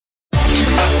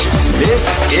This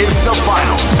is the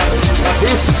final.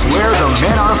 This is where the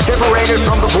men are separated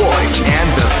from the boys, and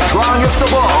the strongest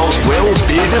of all will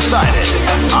be decided.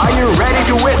 Are you ready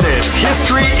to witness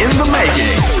history in the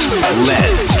making?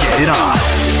 Let's get it on.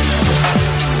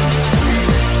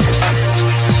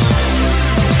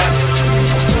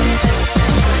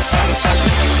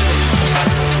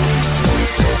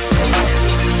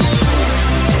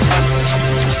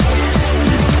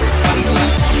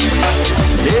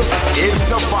 This is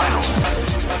the final.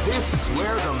 This is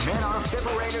where the men are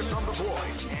separated from the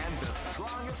boys, and the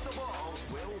strongest of all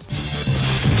will be.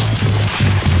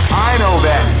 I know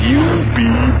that you'll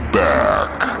be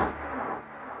back.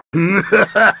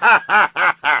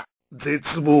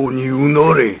 絶望にう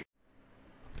なれ.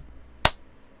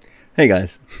 Hey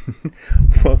guys,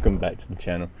 welcome back to the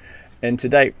channel, and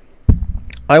today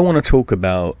I want to talk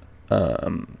about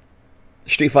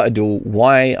Street Fighter Duel,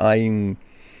 why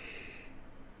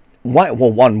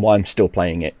I'm still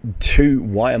playing it, 2,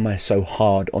 why am I so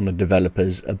hard on the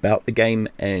developers about the game,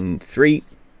 and 3,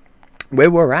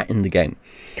 where we're at in the game.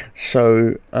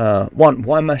 So 1,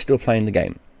 why am I still playing the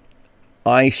game?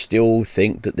 I still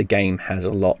think that the game has a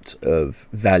lot of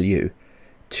value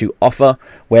to offer,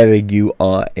 whether you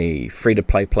are a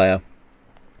free-to-play player,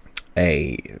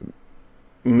 a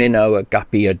minnow, a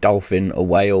guppy, a dolphin, a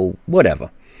whale,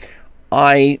 whatever.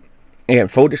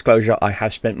 Full disclosure, I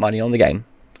have spent money on the game.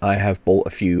 I have bought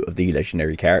a few of the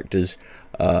legendary characters,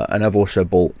 and I've also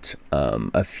bought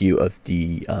a few of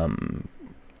the, the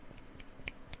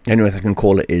only way I can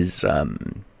call it is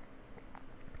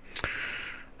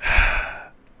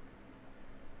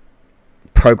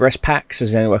progress packs,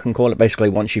 is the only way I can call it. Basically,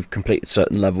 once you've completed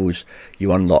certain levels,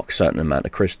 you unlock a certain amount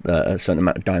of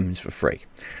diamonds for free.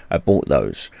 I bought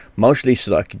those mostly so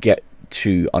that I could get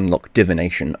to unlock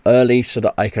divination early, so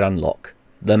that I could unlock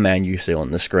the man you see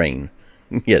on the screen.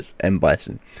 Yes,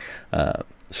 M.bison.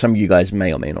 Some of you guys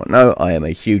may or may not know, I am a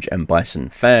huge M.bison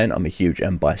fan. I'm a huge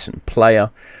M.bison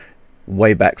player.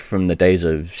 Way back from the days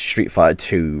of Street Fighter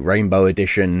 2 Rainbow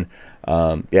Edition.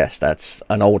 Yes, that's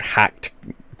an old hacked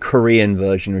Korean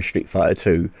version of Street Fighter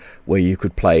 2 where you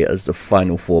could play as the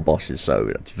final 4 bosses. So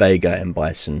that's Vega,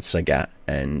 M.bison, Sagat,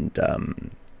 and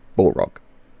Balrog.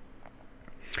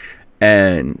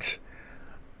 And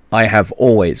I have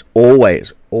always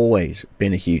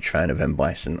been a huge fan of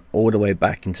M.bison, all the way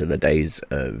back into the days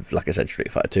of, like I said,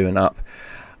 Street Fighter 2 and up.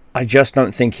 I just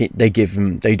don't think they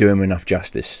do him enough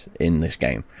justice in this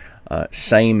game.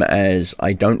 Same as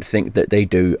I don't think that they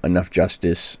do enough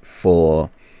justice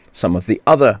for some of the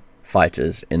other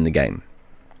fighters in the game.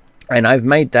 And I've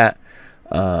made that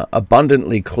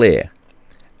abundantly clear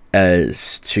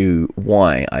as to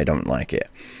why I don't like it.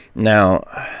 Now,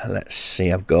 let's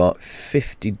see, I've got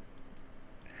 50...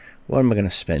 What am I going to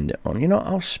spend it on? You know,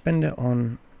 I'll spend it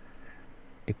on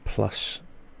a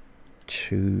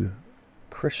 +2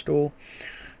 crystal.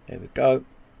 There we go.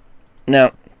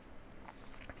 Now,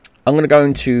 I'm going to go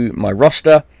into my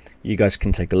roster. You guys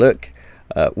can take a look.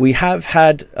 We have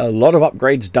had a lot of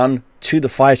upgrades done to the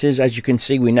fighters. As you can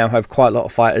see, we now have quite a lot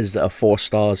of fighters that are 4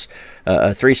 stars,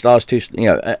 3 stars, 2,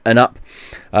 and up.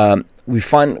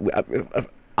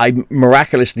 I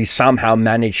miraculously somehow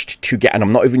managed to get, and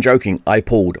I'm not even joking, I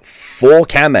pulled 4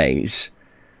 kames,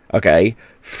 okay,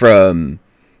 from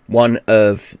one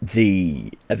of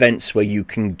the events where you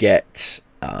can get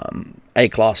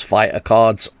A-class fighter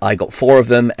cards. I got 4 of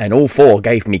them, and all 4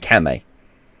 gave me kame.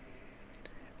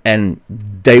 And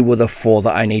they were the 4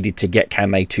 that I needed to get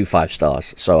kame to 5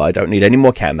 stars, so I don't need any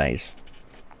more kames.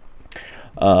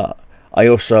 I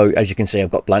also, as you can see,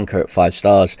 I've got Blanca at 5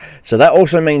 stars. So that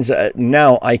also means that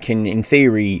now I can, in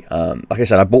theory, like I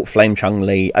said, I bought Flame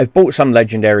Chun-Li. I've bought some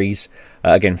legendaries.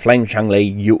 Again, Flame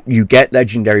Chun-Li, you get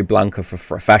legendary Blanca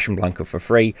for Fashion Blanca for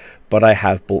free, but I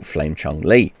have bought Flame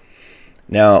Chun-Li.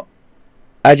 Now,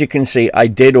 as you can see, I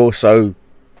did also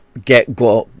get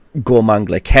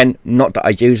Gormangler Ken. Not that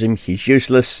I use him, he's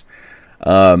useless.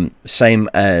 Same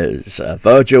as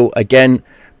Virgil. Again,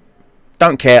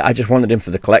 don't care, I just wanted him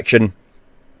for the collection.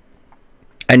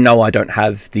 And no, I don't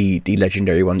have the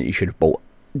legendary one that you should have bought.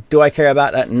 Do I care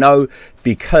about that? No,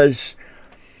 because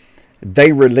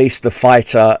they released the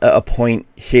fighter at a point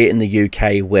here in the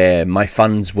UK where my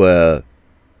funds were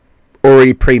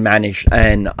already pre-managed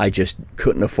and I just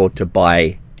couldn't afford to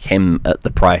buy him at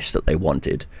the price that they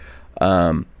wanted.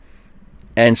 And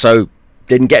so,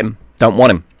 didn't get him. Don't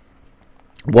want him.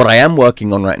 What I am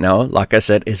working on right now, like I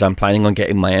said, is I'm planning on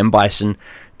getting my M.bison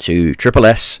to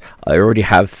SSS. I already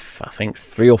have, I think,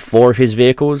 3 or 4 of his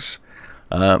vehicles.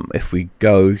 If we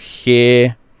go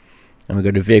here and we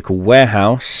go to Vehicle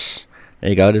Warehouse,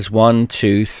 there you go. There's 1,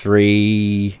 2,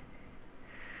 3.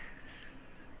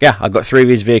 yeah, I got 3 of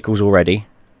his vehicles already.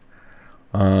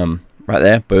 Right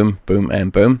there, boom, boom,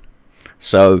 and boom.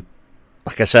 So,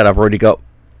 like I said, I've already got,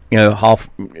 you know, half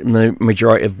the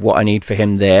majority of what I need for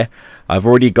him there. I've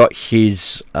already got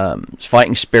his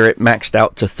fighting spirit maxed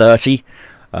out to 30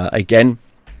 again,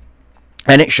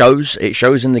 and it shows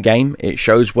in the game. It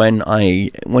shows when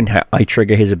I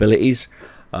trigger his abilities.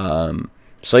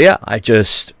 So yeah,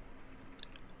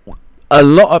 a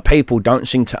lot of people don't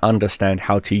seem to understand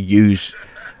how to use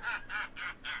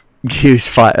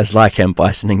fighters like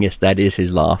M.bison, and yes, that is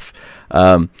his laugh.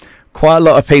 Quite a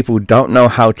lot of people don't know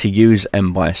how to use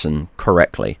M.bison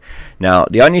correctly. Now,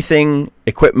 the only thing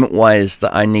equipment-wise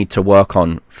that I need to work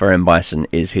on for M.bison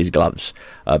is his gloves,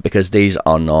 because these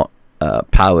are not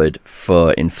powered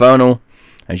for Infernal,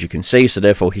 as you can see, so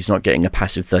therefore he's not getting a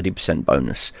passive 30%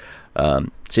 bonus.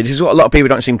 See, this is what a lot of people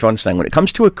don't seem to understand when it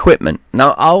comes to equipment.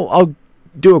 Now, I'll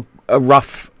do a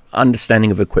rough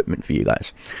understanding of equipment for you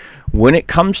guys. When it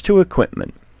comes to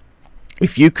equipment,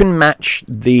 if you can match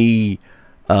the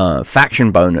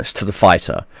faction bonus to the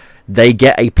fighter, they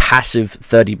get a passive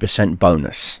 30%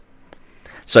 bonus.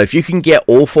 So if you can get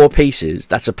all 4 pieces,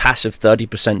 that's a passive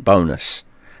 30% bonus.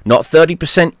 Not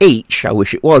 30% each, I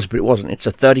wish it was, but it wasn't. It's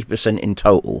a 30% in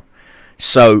total.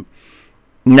 So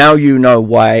now you know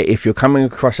why, if you're coming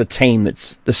across a team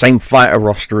that's the same fighter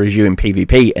roster as you in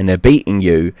PvP and they're beating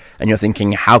you, and you're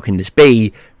thinking, how can this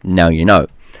be? Now you know.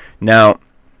 Now,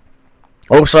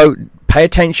 also, pay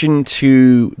attention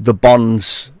to the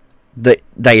bonds that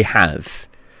they have.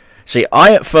 See,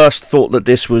 I at first thought that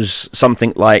this was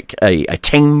something like a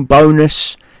team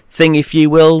bonus thing, if you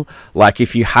will. Like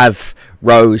if you have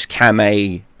Rose,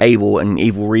 Kame, Abel, and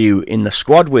Evil Ryu in the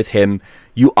squad with him,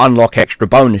 you unlock extra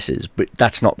bonuses, but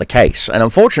that's not the case. And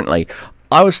unfortunately,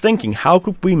 I was thinking, how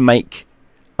could we make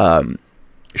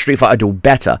Street Fighter Duel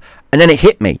better? And then it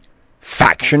hit me.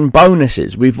 Faction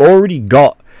bonuses. We've already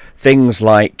got things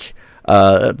like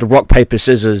the rock, paper,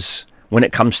 scissors when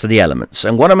it comes to the elements.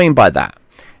 And what I mean by that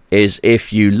is,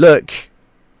 if you look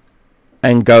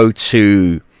and go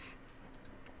to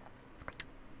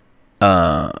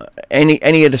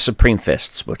any of the Supreme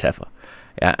Fists, whatever,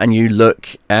 yeah, and you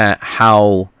look at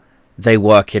how they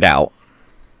work it out,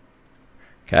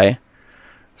 okay,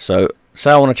 so say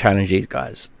I want to challenge these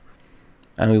guys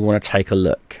and we want to take a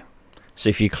look. So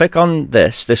if you click on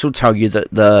this, this will tell you that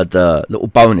the little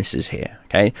bonuses here,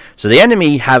 okay? So the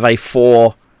enemy have a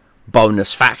 4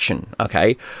 bonus faction,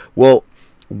 okay? Well,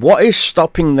 what is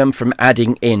stopping them from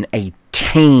adding in a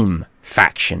team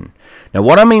faction? Now,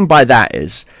 what I mean by that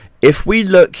is, if we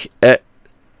look at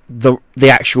the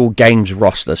actual game's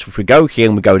roster, so if we go here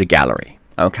and we go to gallery,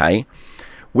 okay,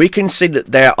 we can see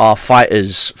that there are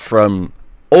fighters from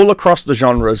all across the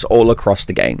genres, all across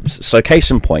the games. So case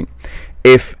in point,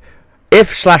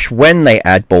 if/when they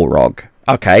add Balrog,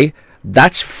 okay,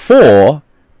 that's all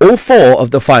 4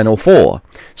 of the final 4.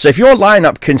 So if your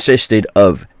lineup consisted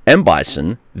of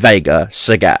M.bison, Vega,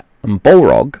 Sagat, and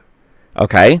Balrog,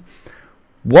 okay,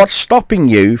 what's stopping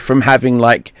you from having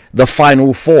like the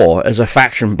final 4 as a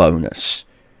faction bonus?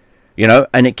 You know,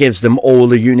 and it gives them all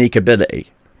the unique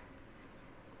ability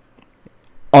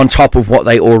on top of what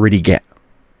they already get.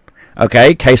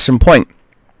 Okay, case in point,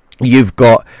 you've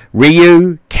got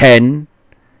Ryu, Ken,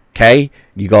 okay,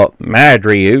 you got Mad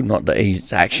Ryu, not that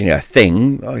he's actually a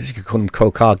thing, you could call him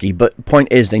Kokage, but point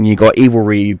is, then you got Evil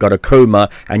Ryu, you've got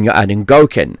Akuma, and you're adding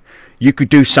Goken. You could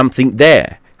do something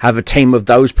there, have a team of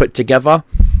those put together,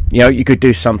 you know, you could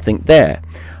do something there.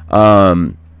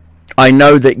 I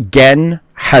know that Gen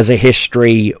has a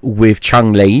history with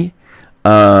Chun-Li,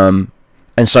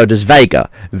 and so does Vega.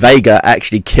 Vega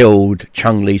actually killed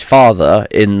Chun-Li's father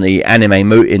in the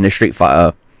anime, in the Street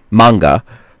Fighter manga,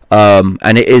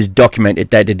 and it is documented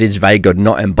that it is Vega,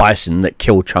 not M.bison, that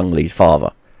killed Chun-Li's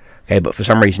father. Okay, but for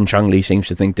some reason Chun-Li seems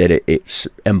to think that it's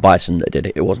M.bison that did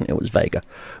it. It wasn't, it was Vega.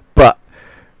 But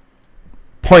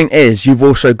point is, you've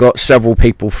also got several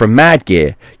people from Mad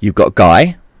Gear. You've got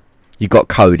Guy, you've got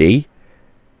Cody.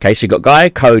 Okay, so you've got Guy,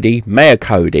 Cody, Mayor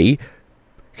Cody,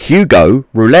 Hugo,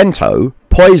 Rulento,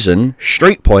 Poison,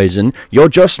 Street Poison. You're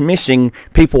just missing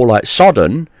people like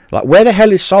Sodden. Like, where the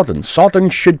hell is Sodden? Sodden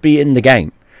should be in the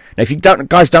game. Now, if you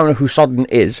guys don't know who Sodden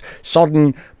is,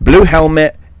 Sodden, blue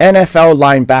helmet, NFL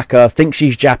linebacker, thinks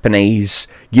he's Japanese,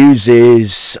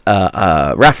 uses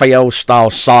Raphael-style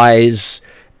size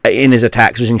in his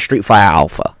attacks, as in Street Fighter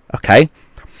Alpha. Okay,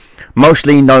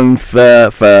 mostly known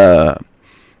for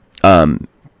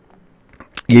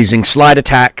using slide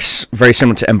attacks, very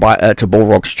similar to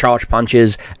Balrog's charge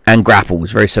punches, and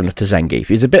grapples, very similar to Zangief.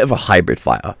 He's a bit of a hybrid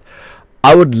fighter.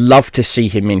 I would love to see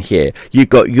him in here. You've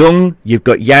got Jung, you've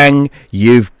got Yang,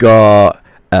 you've got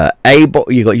Abel,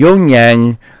 you got Yung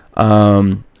Yang,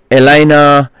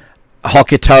 Elena,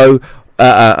 Hokuto,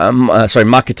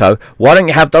 Makoto. Why don't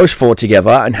you have those four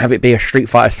together and have it be a Street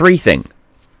Fighter 3 thing?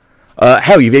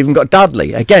 Hell, you've even got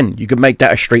Dudley. Again, you could make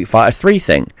that a Street Fighter 3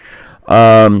 thing.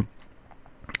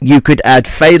 You could add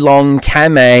Fei Long,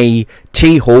 Kamei,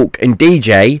 T-Hawk, and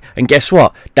DJ, and guess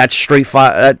what? That's Street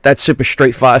Fighter. That's Super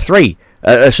Street Fighter 3,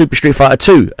 Super Street Fighter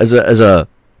 2 as a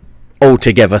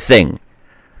all-together thing.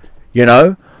 You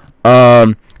know,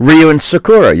 Ryu and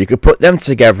Sakura. You could put them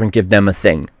together and give them a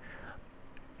thing.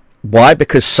 Why?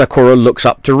 Because Sakura looks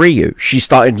up to Ryu. She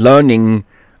started learning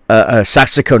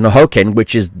Sasuke no Hoken,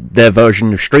 which is their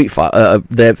version of Street Fighter,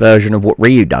 their version of what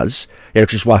Ryu does. Yeah,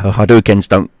 which is why her Hadoukens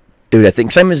don't do their thing.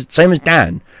 Same as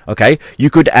Dan. Okay, you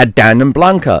could add Dan and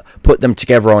Blanca, put them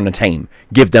together on a team,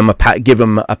 give them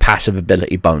a passive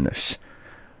ability bonus.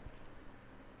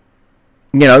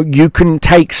 You know, you can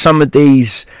take some of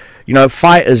these, you know,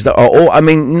 fighters that are all. I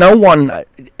mean, no one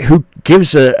who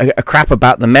gives a crap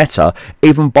about the meta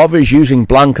even bothers using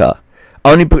Blanca.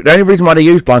 The only reason why they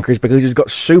use Blanca is because he's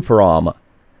got super armor.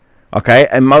 Okay,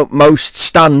 and most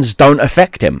stuns don't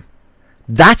affect him.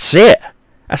 That's it.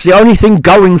 That's the only thing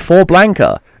going for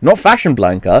Blanca. Not Fashion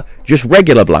Blanca, just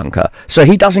regular Blanca. So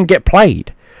he doesn't get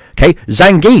played. Okay,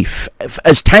 Zangief,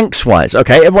 as tanks-wise,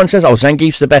 okay, everyone says, oh,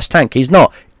 Zangief's the best tank. He's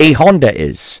not. E Honda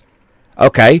is.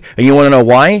 Okay, and you want to know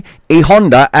why? E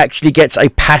Honda actually gets a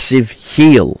passive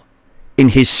heal in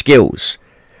his skills.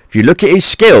 If you look at his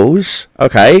skills,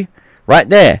 okay, right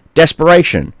there,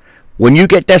 Desperation. When you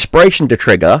get Desperation to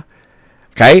trigger,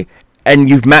 okay, and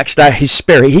you've maxed out his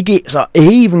spirit, he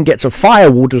even gets a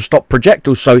firewall to stop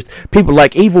projectiles, so people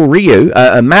like Evil Ryu,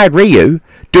 Mad Ryu,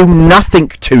 do nothing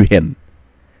to him.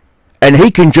 And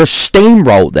he can just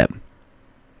steamroll them.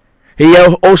 He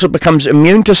also becomes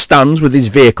immune to stuns with his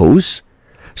vehicles.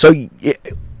 So,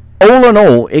 all in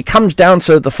all, it comes down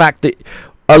to the fact that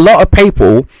a lot of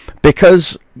people,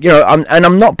 because, you know,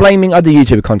 I'm not blaming other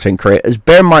YouTube content creators.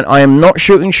 Bear in mind, I am not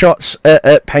shooting shots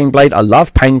at Painblade. I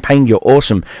love Pain. You're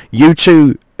awesome. You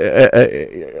two,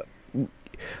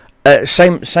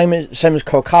 same as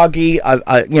Kokagi,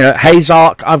 you know,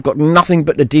 Hazark. I've got nothing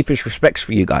but the deepest respects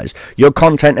for you guys. Your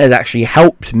content has actually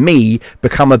helped me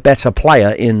become a better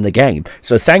player in the game.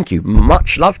 So thank you.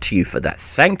 Much love to you for that.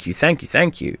 Thank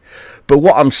you. But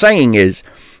what I'm saying is,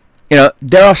 you know,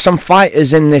 there are some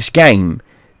fighters in this game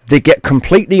that get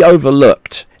completely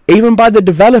overlooked, even by the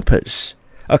developers.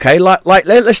 Okay, like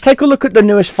let's take a look at the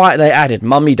newest fighter they added,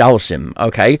 Mummy Dalsim.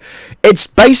 Okay, it's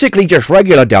basically just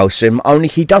regular Dalsim, only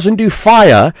he doesn't do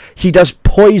fire, he does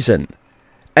poison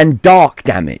and dark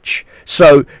damage.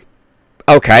 So,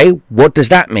 okay, what does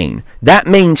that mean? That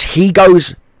means he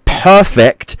goes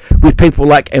perfect with people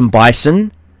like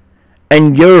M.bison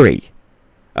and Yuri.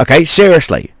 Okay,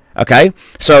 seriously. Okay,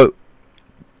 so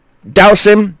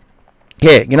Dalsim,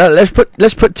 here, you know, let's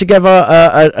put together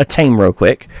a team real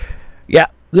quick. Yeah,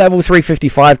 level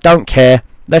 355. Don't care.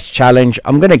 Let's challenge.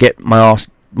 I'm gonna get my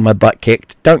butt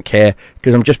kicked. Don't care,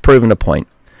 because I'm just proving a point.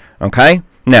 Okay.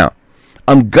 Now,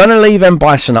 I'm gonna leave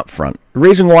M.bison up front. The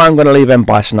reason why I'm gonna leave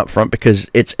M.bison up front, because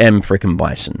it's M freaking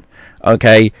Bison.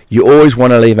 Okay, you always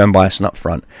want to leave M.bison up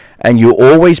front, and you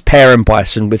always pair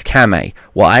M.bison with Kamei.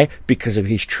 Why? Because of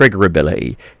his trigger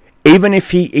ability. Even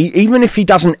if he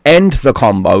doesn't end the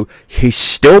combo, he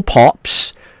still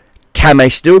pops.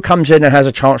 Kamei still comes in and has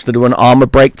a chance to do an armor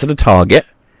break to the target.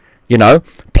 You know,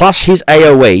 plus his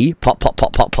AoE, pop, pop,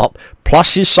 pop, pop, pop,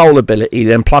 plus his soul ability,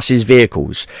 then plus his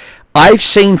vehicles. I've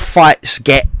seen fights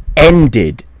get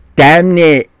ended damn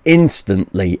near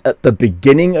instantly at the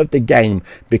beginning of the game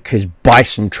because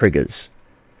Bison triggers.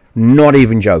 Not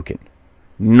even joking.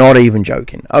 Not even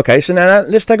joking. Okay, so now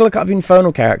let's take a look at the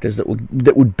infernal characters that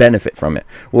would benefit from it.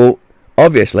 Well,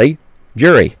 obviously,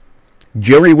 Juri.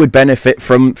 Juri would benefit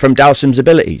from Dalsim's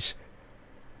abilities.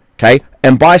 Okay,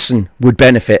 and Bison would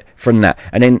benefit from that.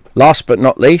 And then, last but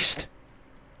not least,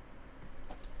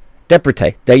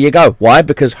 Deprete. There you go. Why?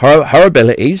 Because her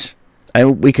abilities,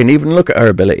 and we can even look at her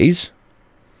abilities.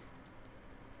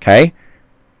 Okay.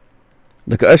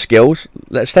 Look at her skills.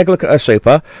 Let's take a look at her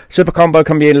super. Super combo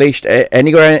can be unleashed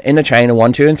anywhere in the chain of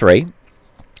 1, 2, and 3.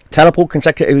 Teleport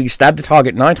consecutively stab the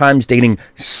target 9 times, dealing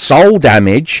soul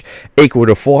damage equal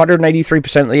to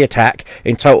 483% of the attack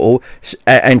in total,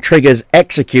 and triggers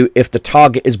execute if the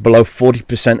target is below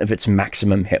 40% of its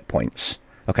maximum hit points.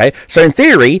 Okay, so in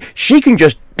theory, she can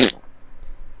just,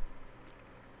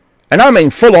 and I mean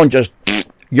full on just,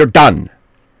 you're done.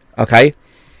 Okay.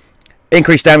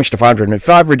 Increase damage to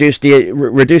 505. Reduce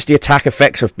the attack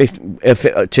effects to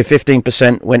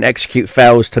 15% when execute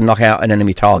fails to knock out an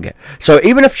enemy target. So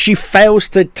even if she fails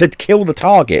to kill the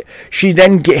target, she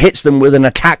then hits them with an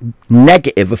attack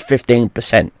negative of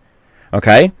 15%.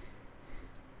 Okay?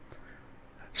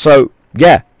 So,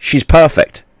 yeah, she's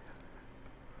perfect.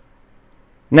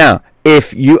 Now,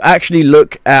 if you actually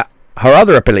look at her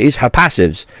other abilities, her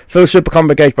passives: fills super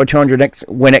combo gauge by 200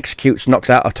 when executes, knocks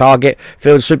out a target.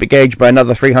 Fills super gauge by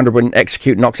another 300 when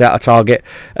execute, knocks out a target.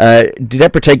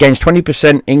 Deprete gains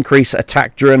 20% increase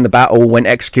attack during the battle when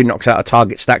execute, knocks out a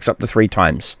target. Stacks up to 3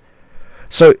 times.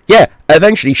 So yeah,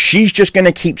 eventually she's just going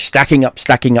to keep stacking up,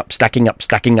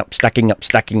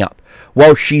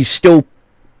 while she's still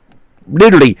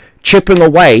literally chipping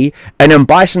away. And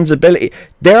M.bison's ability,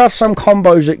 there are some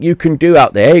combos that you can do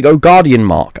out there. Here you go, Guardian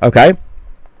Mark. Okay,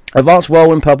 advanced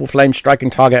whirlwind, purple flame, striking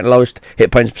target at lowest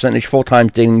hit points percentage 4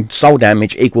 times, dealing soul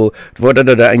damage equal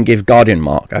and give Guardian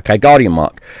Mark. Okay, Guardian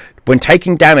Mark. When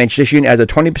taking damage, this unit has a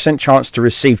 20% chance to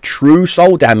receive true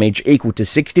soul damage equal to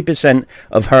 60%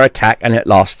 of her attack, and it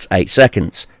lasts 8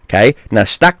 seconds. Okay, now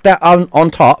stack that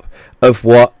on top of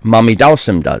what Mummy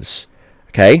Dalsum does.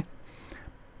 Okay,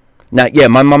 now yeah,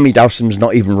 my Mummy Dalsum's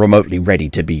not even remotely ready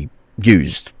to be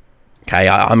used. Okay,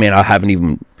 I mean, I haven't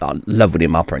even leveled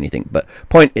him up or anything, but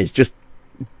point is, just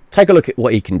take a look at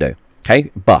what he can do. Okay,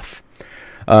 buff.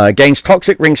 Gains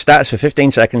Toxic Ring stats for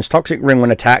 15 seconds. Toxic Ring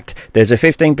when attacked. There's a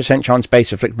 15% chance base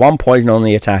to inflict 1 poison on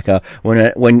the attacker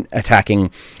when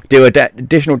attacking. Do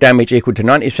additional damage equal to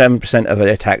 97% of an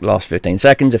attack lasts 15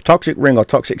 seconds. If Toxic Ring or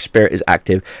Toxic Spirit is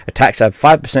active, attacks have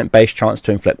 5% base chance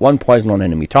to inflict 1 poison on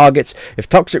enemy targets. If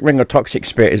Toxic Ring or Toxic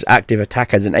Spirit is active,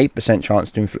 attack has an 8%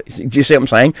 chance to inflict... Do you see what I'm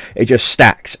saying? It just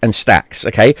stacks and stacks,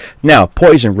 okay? Now,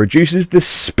 Poison reduces the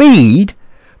speed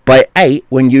by 8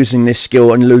 when using this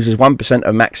skill and loses 1%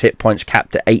 of max hit points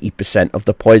capped to 80% of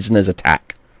the poisoner's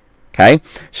attack. Okay,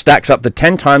 stacks up to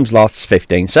 10 times, lasts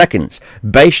 15 seconds.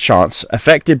 Base chance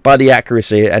affected by the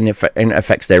accuracy and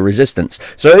affects their resistance.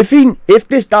 So if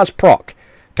this does proc,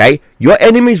 okay, your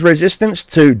enemy's resistance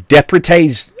to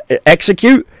Deprete's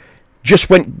execute just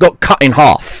got cut in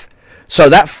half. So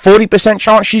that 40%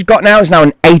 chance she's got now is now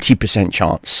an 80%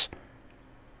 chance.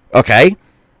 Okay.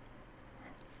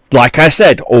 Like I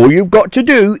said, all you've got to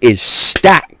do is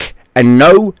stack and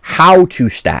know how to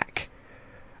stack.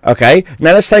 Okay,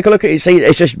 now let's take a look at it. See,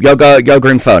 it's just Yoga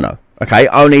Inferno. Okay,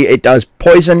 only it does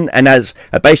poison and has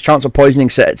a base chance of poisoning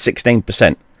set at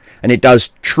 16%. And it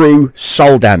does true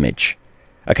soul damage.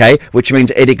 Okay, which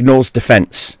means it ignores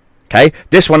defense. Okay,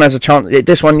 this one has a chance.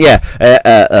 This one, yeah,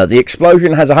 the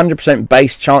explosion has a 100%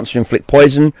 base chance to inflict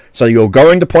poison. So you're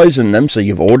going to poison them. So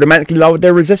you've automatically lowered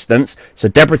their resistance. So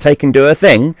Deprete can do a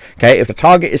thing. Okay, if the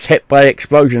target is hit by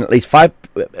explosion at least 5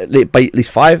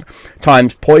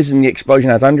 times, poison the explosion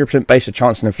has 100% base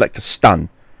chance to inflict a stun.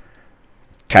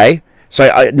 Okay,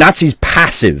 so Nazi's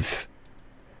passive.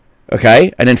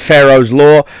 Okay, and then Pharaoh's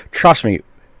Law. Trust me,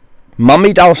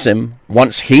 Mummy Dalsum,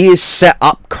 once he is set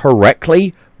up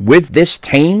correctly with this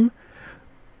team,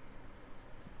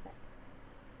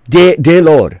 dear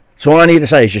Lord. So all I need to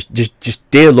say is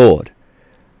just dear Lord.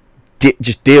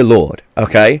 Just dear Lord.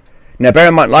 Okay. Now bear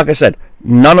in mind, like I said,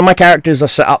 none of my characters are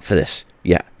set up for this.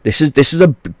 Yeah. This is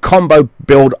a combo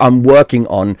build I'm working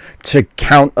on to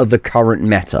counter the current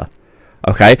meta.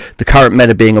 Okay. The current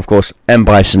meta being, of course,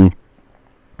 M.bison,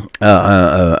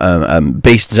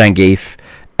 Beast Zangief,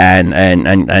 and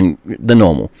the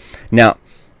normal. Now,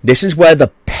 this is where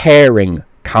the pairing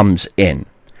comes in.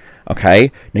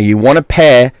 Okay, now you want to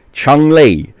pair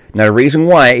Chun-Li. Now the reason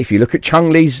why, if you look at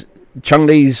Chun-Li's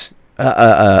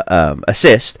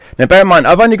assist. Now bear in mind,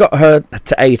 I've only got her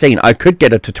to 18. I could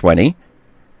get her to 20,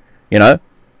 you know,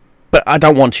 but I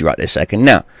don't want to right this second.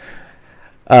 Now,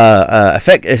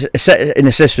 effect in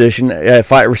assist position,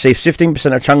 fighter receives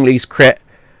 15% of Chun-Li's crit.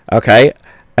 Okay.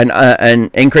 And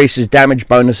increases damage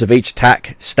bonus of each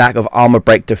attack stack of armor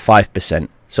break to 5%.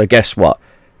 So guess what?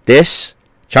 This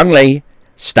Chun-Li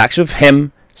stacks with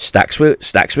him, stacks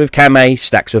with Kame,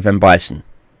 stacks with M.bison.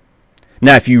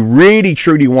 Now, if you really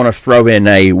truly want to throw in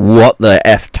a what the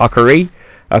F tuckery,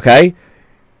 okay,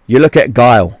 you look at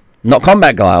Guile, not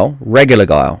combat Guile, regular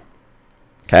Guile.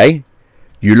 Okay,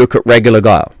 you look at regular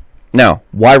Guile. Now,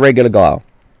 why regular Guile?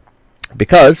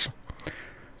 Because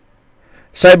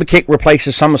Saber Kick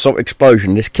replaces Somersault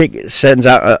Explosion. This kick sends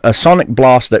out a sonic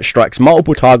blast that strikes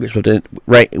multiple targets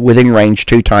within range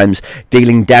 2 times,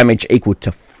 dealing damage equal to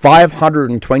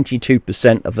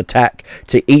 522% of attack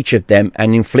to each of them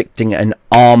and inflicting an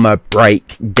armor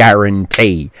break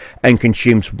guarantee, and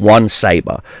consumes 1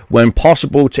 saber. When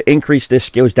possible, to increase this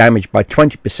skill's damage by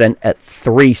 20% at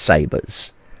 3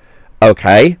 sabers.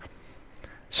 Okay,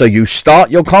 so you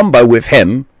start your combo with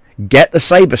him, get the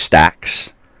saber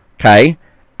stacks, okay,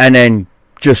 and then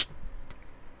just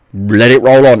let it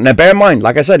roll on. Now bear in mind,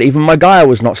 like I said, even my Gaia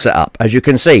was not set up. As you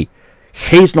can see,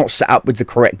 he's not set up with the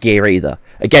correct gear either.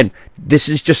 Again, this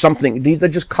is just something, these are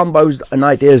just combos and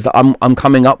ideas that I'm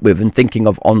coming up with and thinking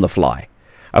of on the fly.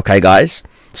 Okay, guys?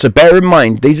 So bear in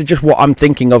mind, these are just what I'm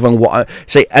thinking of and what I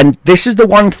say. And this is the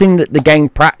one thing that the game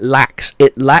lacks.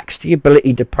 It lacks the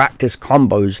ability to practice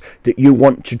combos that you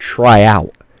want to try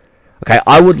out. Okay,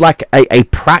 I would like a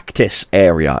practice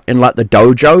area in like the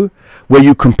dojo where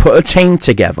you can put a team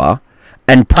together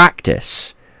and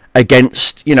practice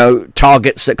against, you know,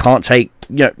 targets that can't take,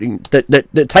 you know,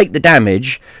 that take the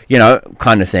damage, you know,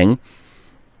 kind of thing.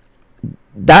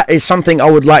 That is something I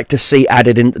would like to see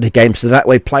added into the game, so that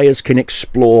way players can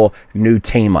explore new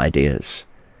team ideas.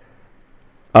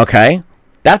 Okay?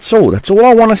 That's all. That's all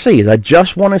I want to see. Is I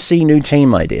just want to see new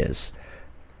team ideas.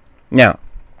 Now,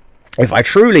 if I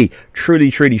truly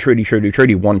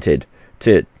wanted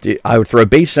to, I would throw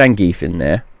B. Zangief in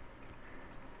there.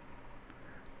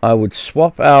 I would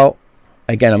swap out,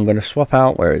 again, I'm going to swap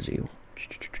out, where is he?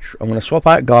 I'm going to swap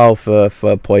out Guile for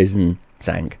Poison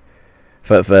Zang.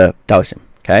 For Dosing,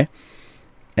 okay?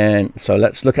 And so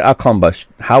let's look at our combos.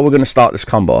 How we're going to start this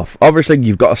combo off. Obviously,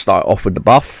 you've got to start off with the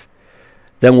buff.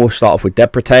 Then we'll start off with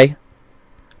Deprete.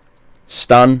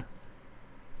 Stun.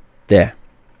 There.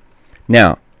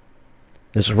 Now,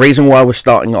 there's a reason why we're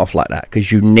starting off like that.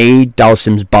 Because you need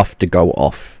Dhalsim's buff to go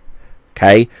off.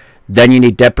 Okay? Then you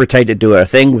need Deprete to do her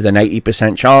thing with an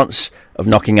 80% chance of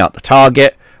knocking out the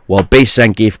target. While Beast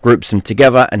Zangief groups them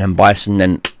together. And then M.bison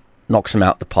then knocks them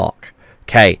out the park.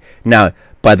 Okay, now,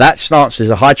 by that stance, there's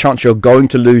a high chance you're going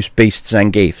to lose Beast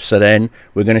Zangief. So then,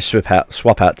 we're going to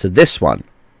swap out to this one.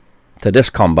 To this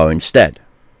combo instead.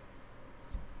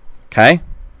 Okay?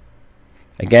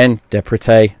 Again,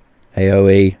 Deprete,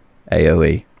 AoE,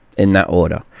 AoE. In that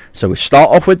order. So we start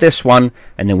off with this one,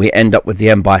 and then we end up with the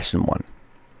M.bison one.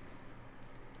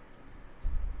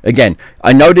 Again,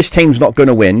 I know this team's not going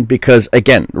to win, because,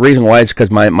 again, the reason why is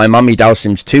because my Mummy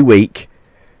Dhalsim's too weak.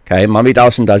 Okay, Mummy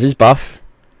Dhalsim does his buff.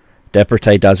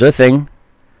 Deprete does her thing.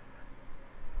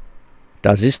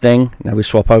 Does his thing. Now we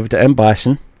swap over to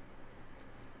M.bison.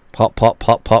 Pop, pop,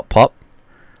 pop, pop, pop.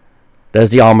 There's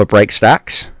the armor break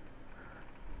stacks.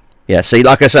 Yeah, see,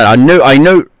 like I said, I knew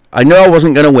I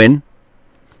wasn't going to win.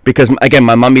 Because, again,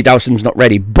 my Mummy Dhalsim's not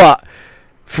ready. But,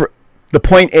 the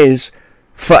point is,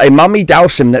 for a Mummy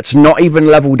Dhalsim that's not even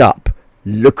leveled up,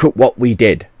 look at what we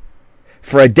did.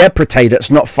 For a Deprete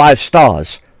that's not 5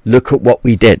 stars, look at what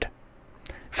we did.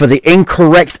 For the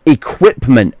incorrect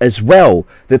equipment as well,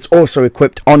 that's also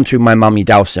equipped onto my Mummy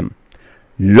Dhalsim,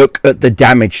 look at the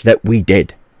damage that we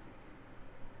did.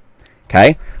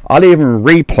 Okay, I'll even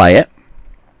replay it.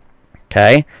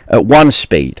 Okay, at 1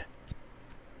 speed.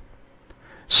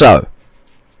 So,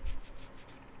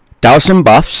 Dhalsim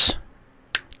buffs.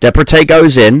 Deprete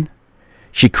goes in.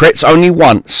 She crits only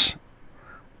once.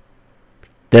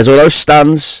 There's all those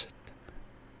stuns.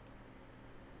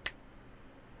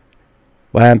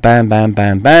 Bam, bam, bam,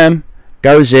 bam, bam.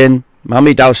 Goes in.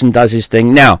 Mummy Dhalsim does his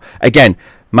thing. Now, again,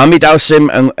 Mummy Dhalsim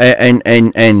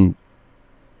and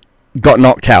got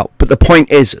knocked out. But the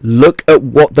point is, look at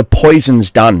what the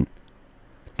poison's done.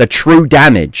 The true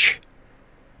damage.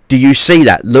 Do you see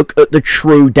that? Look at the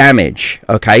true damage.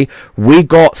 Okay? We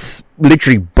got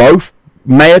literally both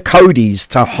Mayor Cody's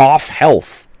to half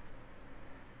health.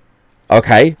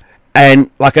 Okay?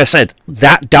 And like I said,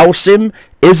 that Dhalsim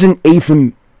isn't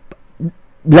even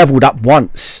leveled up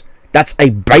once. That's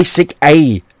a basic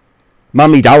A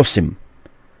Mummy Dhalsim.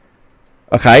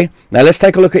 Okay, now let's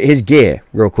take a look at his gear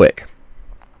real quick,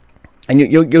 and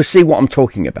you'll see what I'm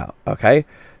talking about. Okay,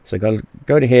 so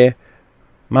go to here,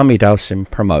 Mummy Dhalsim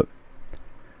promote.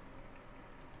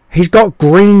 He's got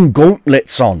green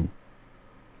gauntlets on.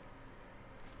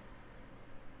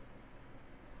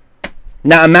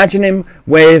 Now imagine him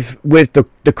with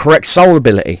the correct soul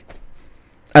ability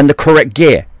and the correct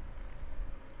gear.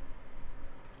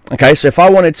 Okay, so if I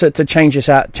wanted to change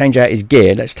out his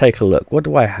gear, let's take a look. What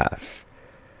do I have?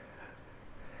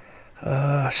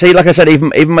 See, like I said, even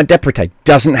my Deprete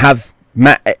doesn't have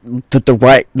the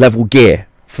right level gear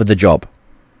for the job.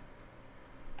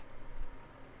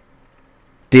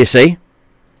 Do you see?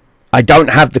 I don't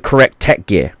have the correct tech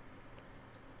gear.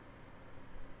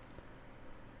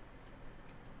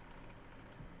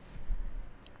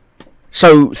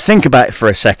 So think about it for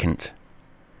a second.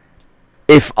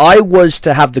 If I was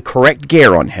to have the correct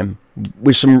gear on him,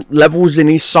 with some levels in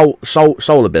his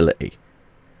soul ability,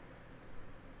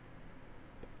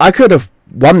 I could have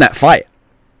won that fight.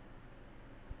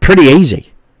 Pretty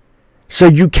easy. So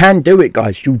you can do it,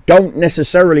 guys. You don't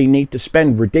necessarily need to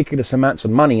spend ridiculous amounts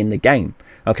of money in the game.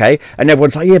 Okay, and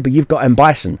everyone's like, yeah, but you've got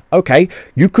M.bison. Okay,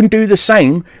 you can do the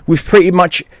same with pretty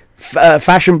much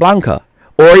Fashion Blanca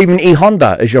or even E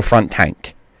Honda as your front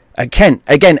tank.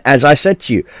 Again, as I said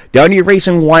to you, the only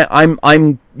reason why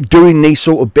I'm doing these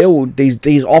sort of build,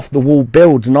 these off the wall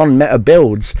builds, non-meta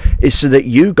builds, is so that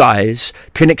you guys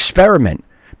can experiment,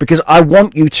 because I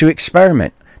want you to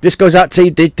experiment. This goes out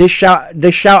to this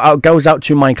shout out goes out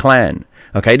to my clan.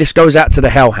 Okay, this goes out to the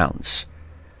Hellhounds.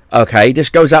 Okay,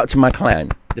 this goes out to my clan.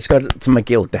 This goes out to my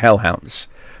guild, the Hellhounds.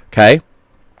 Okay,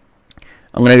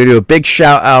 I'm gonna do a big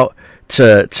shout out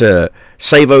to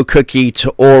Savo Cookie, to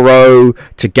Oro,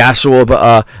 to Gas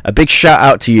Orbiter. A big shout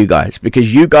out to you guys,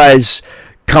 because you guys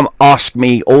come ask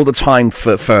me all the time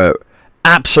for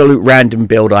absolute random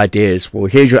build ideas. Well,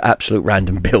 here's your absolute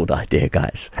random build idea,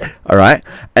 guys. All right,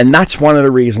 and that's one of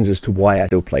the reasons as to why I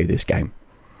still play this game.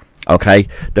 Okay,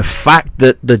 the fact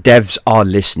that the devs are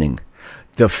listening,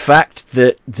 the fact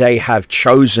that they have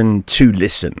chosen to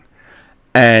listen,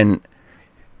 and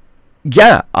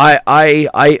yeah,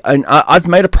 I've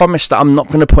made a promise that I'm not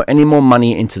going to put any more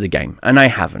money into the game, and I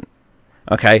haven't.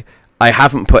 Okay, I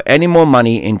haven't put any more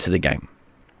money into the game.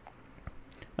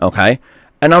 Okay,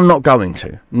 and I'm not going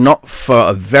to, not for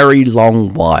a very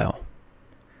long while.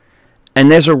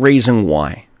 And there's a reason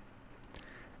why.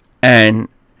 And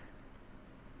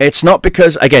it's not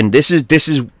because, again, this is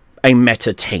a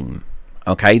meta team.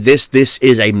 Okay, this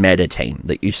is a meta team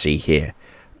that you see here.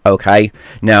 Okay,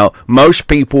 now most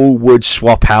people would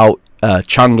swap out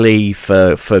Chung-Li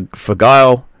for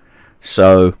Guile.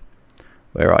 So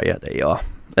where are you? There you are.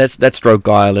 Let's throw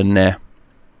Guile in there,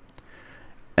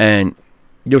 and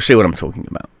you'll see what I'm talking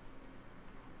about.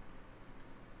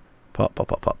 Pop, pop,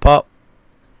 pop, pop, pop.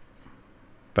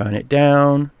 Burn it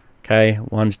down. Okay,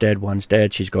 one's dead, one's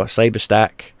dead. She's got a saber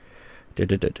stack. Da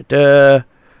da da da da.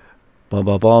 Bomb,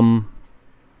 bomb, bomb.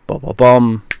 Bomb, bomb,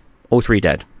 bomb. All three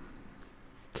dead.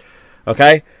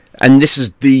 Okay, and this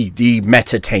is the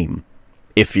meta team,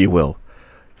 if you will,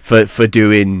 for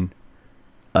doing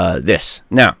this.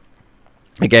 Now,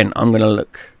 again, I'm gonna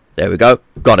look. There we go.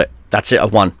 Got it. That's it.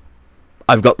 I've won.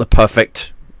 I've got the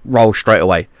perfect roll straight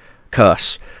away.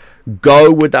 Curse.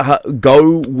 Go with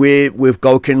Gouken's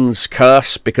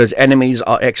curse, because enemies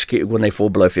are executed when they fall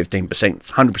below 15%.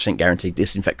 It's 100% guaranteed.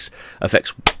 This affects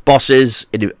bosses.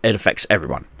 It affects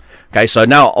everyone. Okay, so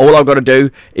now all I've got to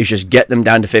do is just get them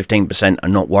down to 15%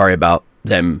 and not worry about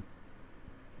them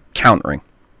countering.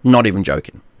 Not even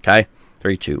joking. Okay,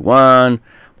 3, 2, 1.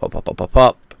 Pop, pop, pop, pop,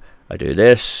 pop. I do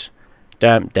this.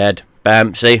 Damn, dead.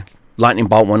 Bam. See, lightning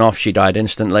bolt went off. She died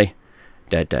instantly.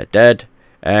 Dead, dead, dead.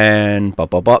 And bop,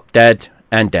 bop, bop. Dead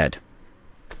and dead.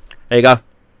 There you go.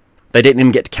 They didn't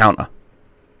even get to counter.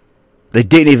 They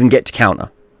didn't even get to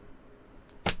counter.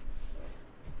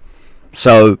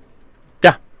 So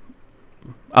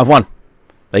I've won.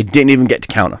 They didn't even get to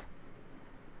counter.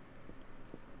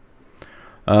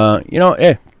 You know,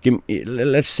 yeah.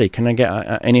 Let's see. Can I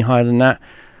get any higher than that?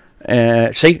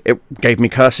 See, it gave me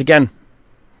curse again.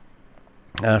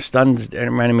 Stunned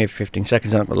enemy of 15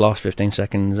 seconds. And the last 15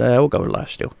 seconds, we'll go with life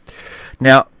steal.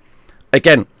 Now,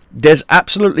 again, there's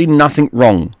absolutely nothing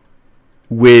wrong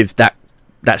with that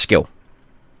skill.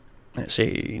 Let's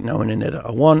see. No one in there that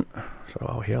I want, so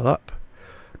I'll heal up.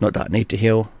 Not that I need to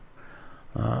heal.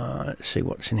 Let's see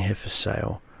what's in here for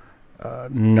sale.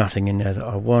 Nothing in there that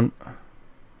I want.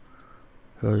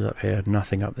 Goes up here.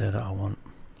 Nothing up there that I want.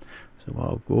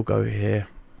 So we'll go here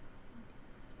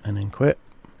and then quit.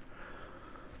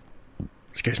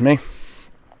 Excuse me.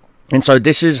 And so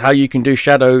this is how you can do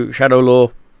Shadow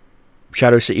Lore,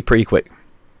 Shadow City pretty quick.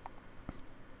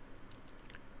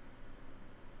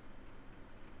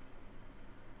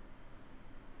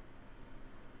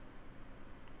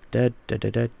 Dead, dead,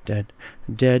 dead, dead, dead,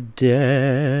 dead,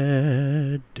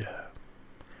 dead.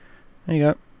 There you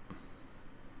go.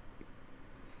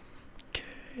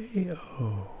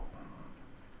 KO.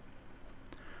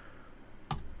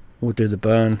 We'll do the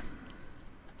burn.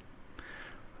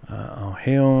 I'll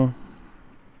heal.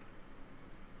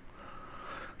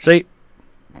 See,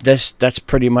 that's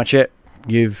pretty much it.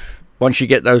 Once you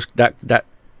get that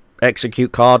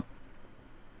execute card.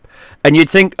 And you'd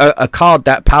think a card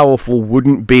that powerful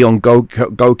wouldn't be on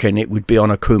Gouken, it would be on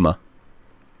Akuma.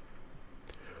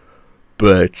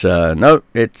 But no,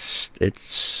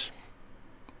 it's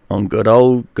on good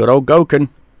old Gouken.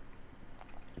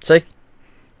 See?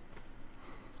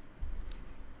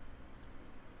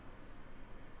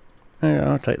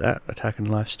 Yeah, I'll take that. Attack and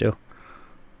life steal.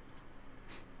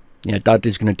 Yeah,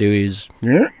 Dudley's going to do his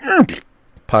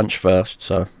punch first,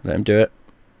 so let him do it.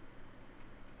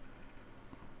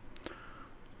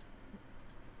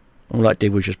 All that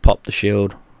did was just pop the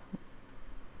shield.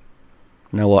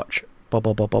 Now watch. Bop,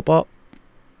 bop, bop, bop, bop.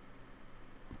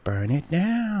 Burn it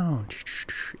down.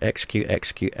 Execute,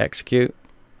 execute, execute.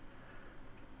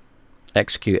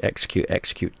 Execute, execute,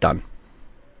 execute. Done.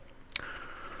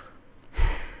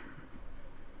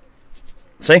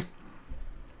 See?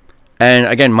 And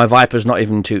again, my Viper's not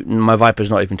even 2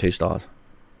 stars.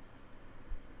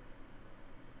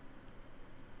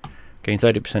 Gain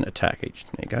 30% attack each.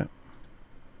 There you go.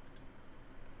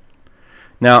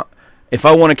 Now, if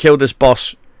I want to kill this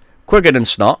boss quicker than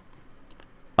Snot,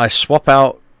 I swap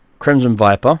out Crimson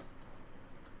Viper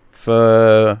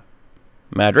for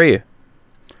Mad Ryu.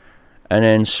 And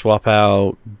then swap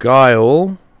out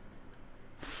Guile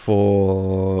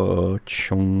for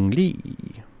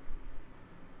Chun-Li.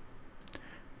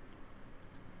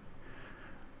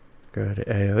 Go to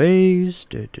AoEs.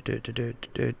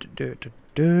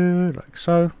 Like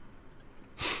so.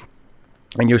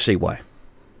 And you'll see why.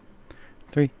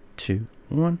 3, 2,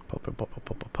 1. Pop, pop, pop, pop,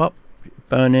 pop, pop, pop.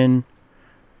 Burning.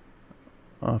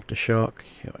 Aftershock.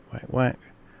 Whack, whack, whack.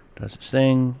 Does its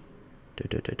thing.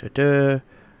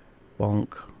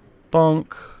 Bonk.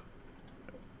 Bonk.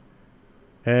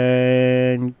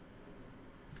 And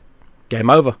game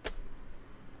over.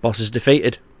 Boss is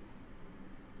defeated.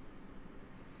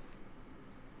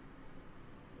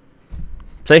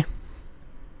 See?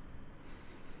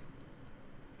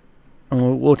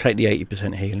 And we'll take the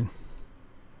 80% healing.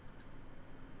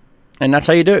 And that's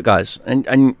how you do it, guys.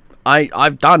 And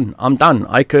I'm done.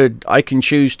 I can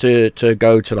choose to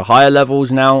go to the higher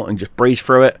levels now and just breeze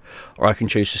through it, or I can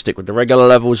choose to stick with the regular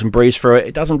levels and breeze through it.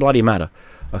 It doesn't bloody matter.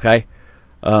 Okay?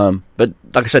 But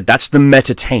like I said, that's the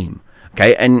meta team.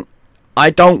 Okay? And I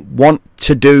don't want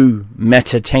to do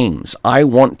meta teams. I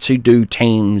want to do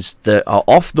teams that are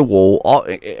off the wall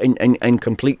and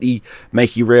completely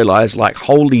make you realize, like,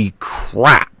 holy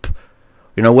crap,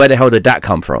 you know, where the hell did that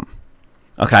come from?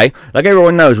 Okay, like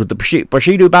everyone knows, with the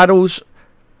Bushido battles,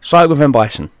 side with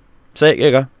M.bison. See it, here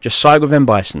you go. Just side with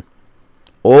M.bison.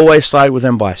 Always side with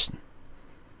M.bison.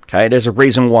 Okay, there's a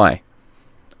reason why.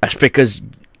 That's because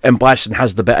M.bison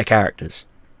has the better characters.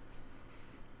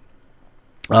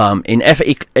 In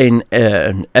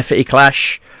FE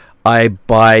Clash, I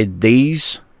buy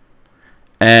these,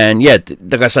 and yeah,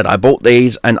 like I said, I bought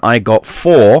these, and I got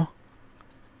four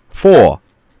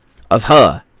of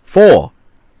her. 4.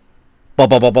 Bop,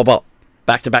 bop, bop, bop, bop.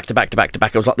 Back to back to back to back to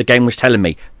back. It was like the game was telling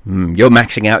me, you're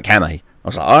maxing out Kame. I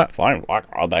was like, alright, fine,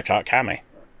 I'll max out Kame.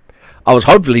 I was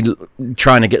hopefully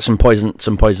trying to get some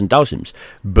poison dowsims,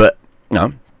 but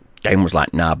no, game was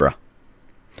like, nah, bruh.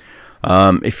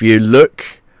 If you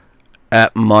look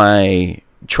at my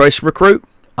choice recruit,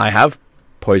 I have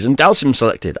Poison Dowsim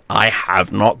selected. I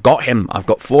have not got him. I've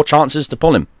got 4 chances to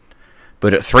pull him.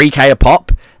 But at 3k a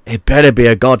pop, it better be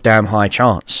a goddamn high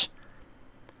chance.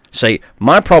 See,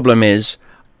 my problem is,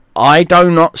 I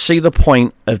do not see the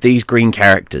point of these green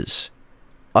characters.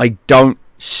 I don't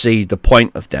see the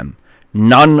point of them.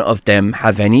 None of them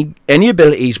have any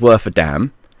abilities worth a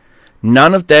damn.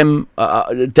 None of them,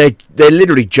 they're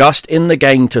literally just in the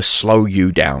game to slow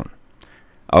you down.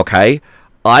 Okay?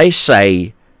 I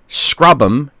say, scrub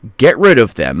them, get rid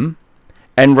of them,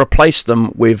 and replace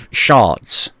them with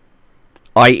shards.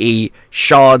 I.e.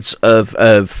 shards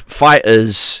of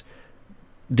fighters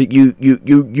that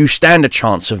you stand a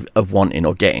chance of wanting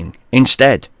or getting.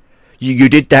 Instead, you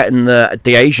did that in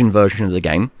the Asian version of the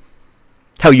game.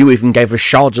 Hell, you even gave us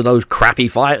shards of those crappy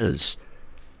fighters.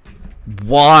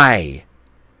 Why?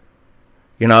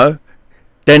 You know,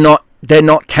 they're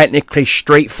not technically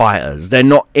Street Fighters. They're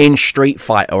not in Street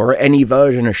Fighter or any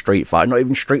version of Street Fighter. Not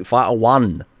even Street Fighter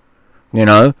 1. You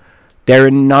know, they're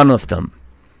in none of them.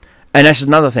 And that's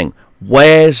another thing.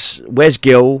 Where's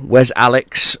Gil? Where's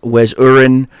Alex? Where's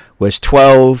Urin? Where's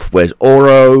 12? Where's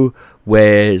Oro?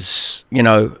 Where's, you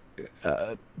know,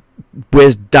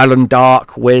 where's Dallon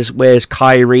Dark? Where's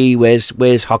Kyrie? Where's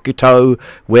Hokuto?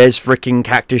 Where's freaking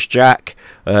Cactus Jack?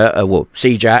 Well,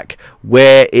 Sea Jack.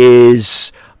 Where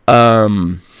is there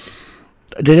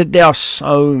are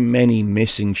so many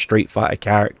missing Street Fighter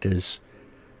characters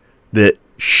that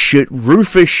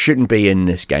Rufus shouldn't be in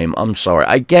this game. I'm sorry.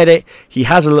 I get it. He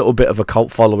has a little bit of a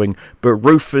cult following, but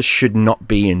Rufus should not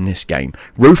be in this game.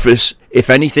 Rufus, if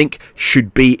anything,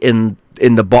 should be in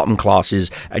the bottom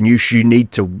classes, and you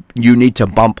need to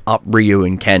bump up Ryu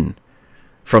and Ken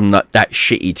from that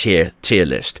shitty tier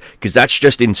list, because that's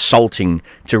just insulting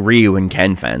to Ryu and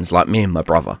Ken fans like me and my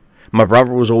brother. My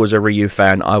brother was always a Ryu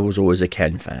fan. I was always a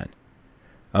Ken fan.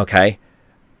 Okay?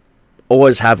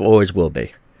 Always have, always will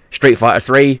be. Street Fighter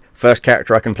 3, first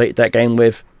character I completed that game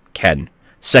with, Ken.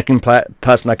 Second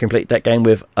person I completed that game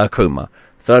with, Akuma.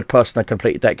 Third person I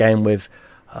completed that game with,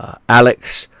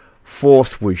 Alex.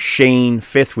 Fourth was Sheen.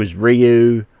 Fifth was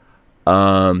Ryu.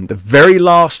 The very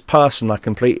last person I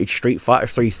completed Street Fighter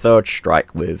 3 Third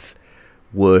Strike with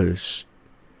was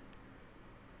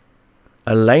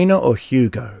Elena or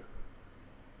Hugo?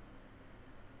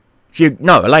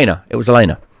 No, Elena. It was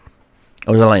Elena.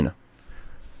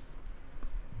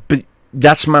 But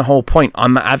that's my whole point.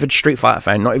 I'm an avid Street Fighter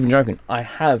fan, not even joking. I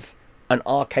have an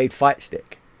arcade fight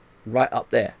stick right up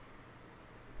there.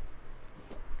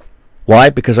 Why?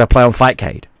 Because I play on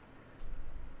Fightcade.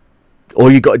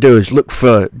 All you got to do is look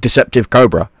for Deceptive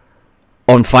Cobra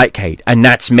on Fightcade, and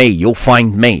that's me. You'll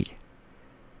find me.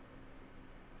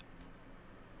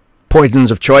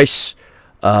 Poisons of Choice,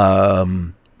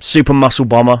 Super Muscle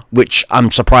Bomber, which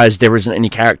I'm surprised there isn't any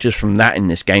characters from that in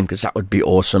this game, because that would be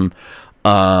awesome.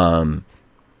 Hell,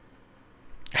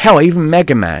 even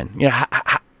Mega Man. You know,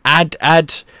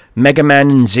 add Mega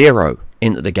Man and Zero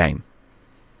into the game.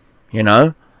 You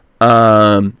know,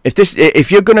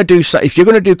 if you're gonna do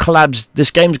collabs,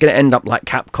 this game's gonna end up like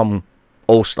Capcom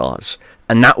All Stars,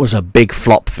 and that was a big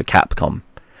flop for Capcom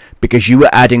because you were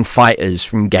adding fighters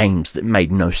from games that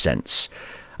made no sense.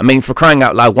 I mean, for crying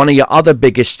out loud, one of your other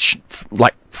biggest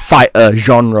like fighter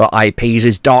genre IPs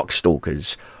is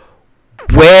Darkstalkers.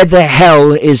 Where the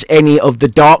hell is any of the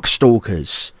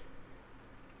Darkstalkers?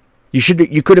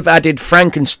 You could have added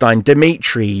Frankenstein,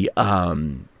 Dimitri,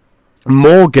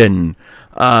 Morgan,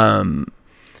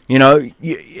 you know,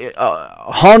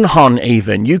 Hon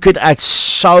even. You could add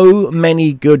so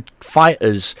many good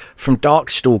fighters from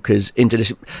Darkstalkers into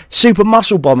this. Super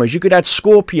Muscle Bombers. You could add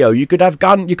Scorpio. You could add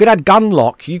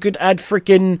Gunlock. You could add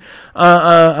freaking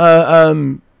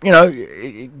you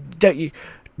know,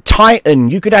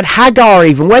 Titan. You could add Hagar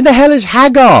even. Where the hell is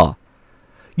Hagar?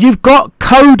 You've got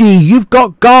Cody. You've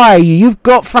got Guy. You've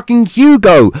got fucking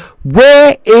Hugo.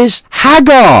 Where is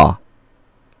Hagar?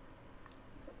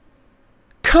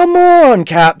 Come on,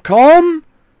 Capcom.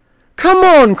 Come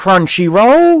on,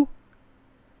 Crunchyroll.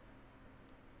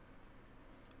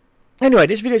 Anyway,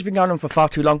 this video's been going on for far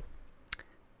too long.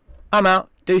 I'm out.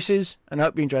 Deuces, and I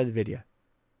hope you enjoyed the video.